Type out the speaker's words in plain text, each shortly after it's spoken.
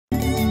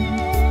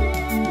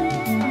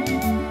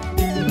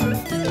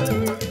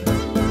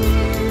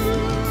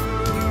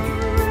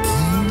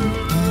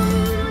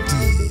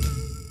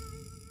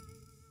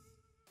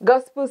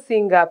Gospel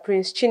singer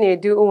Prince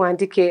Chinedu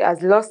Nwadike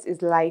has lost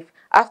his life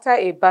after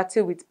a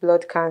battle with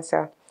blood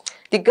cancer.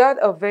 The God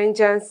of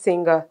Vengeance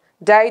singer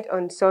died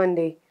on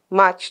Sunday,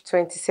 March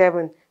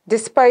 27,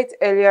 despite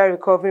earlier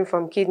recovering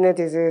from kidney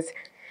disease.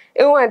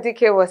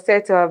 Nwadike was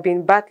said to have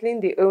been battling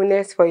the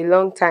illness for a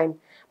long time,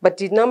 but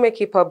did not make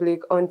it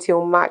public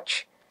until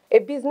March. A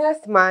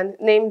businessman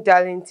named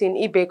Darlington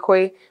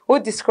Ibekwe, who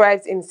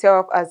describes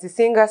himself as the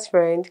singer's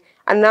friend,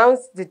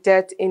 announced the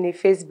death in a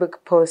Facebook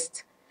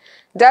post.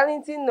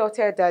 Darlington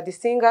noted that the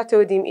singer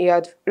told him he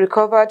had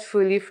recovered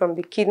fully from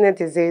the kidney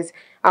disease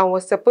and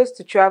was supposed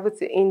to travel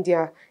to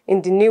India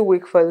in the new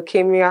week for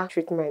leukemia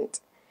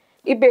treatment.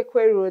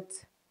 Ibekwe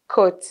wrote,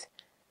 quote,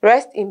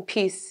 "Rest in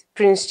peace,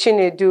 Prince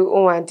Chinedu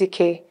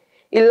Nwadike.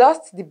 He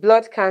lost the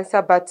blood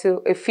cancer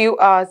battle a few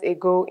hours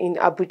ago in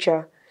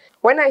Abuja.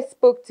 When I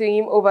spoke to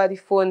him over the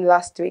phone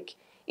last week,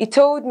 he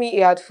told me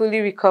he had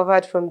fully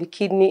recovered from the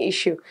kidney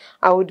issue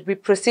and would be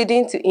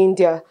proceeding to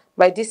India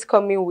by this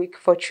coming week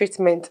for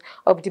treatment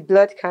of the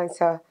blood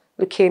cancer,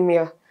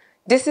 leukemia.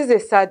 This is a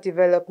sad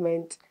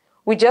development.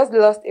 We just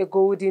lost a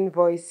golden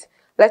voice.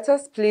 Let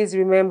us please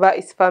remember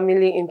his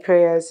family in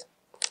prayers."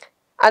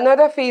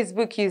 Another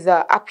Facebook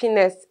user,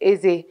 Happiness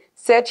Eze,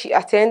 said she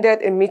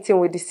attended a meeting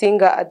with the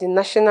singer at the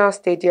National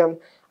Stadium,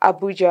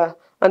 Abuja,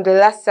 on the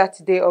last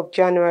Saturday of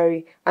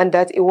January and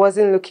that it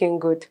wasn't looking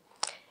good.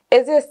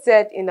 Eze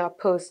said in her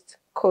post,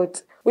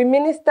 quote, "We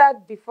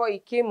ministered before he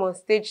came on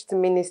stage to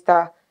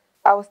minister.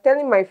 I was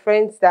telling my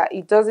friends that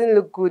it doesn't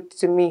look good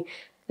to me.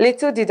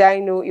 Little did I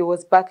know he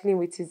was battling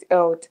with his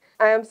health.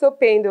 I am so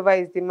pained over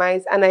his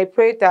demise and I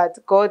pray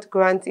that God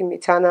grant him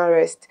eternal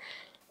rest."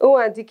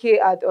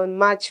 Nwadike had on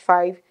March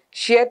 5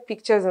 shared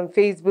pictures on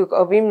Facebook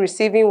of him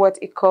receiving what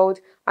he called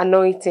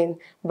anointing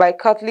by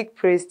Catholic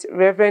priest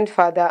Reverend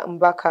Father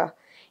Mbaka.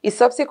 He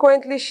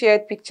subsequently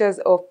shared pictures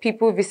of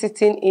people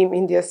visiting him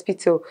in the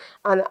hospital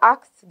and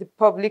asked the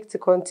public to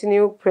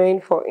continue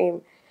praying for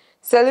him.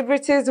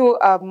 Celebrities who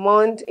have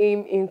mourned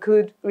him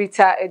include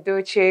Rita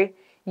Edochie,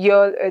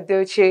 Yul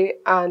Edochie,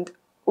 and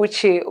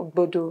Uche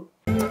Ogbodo.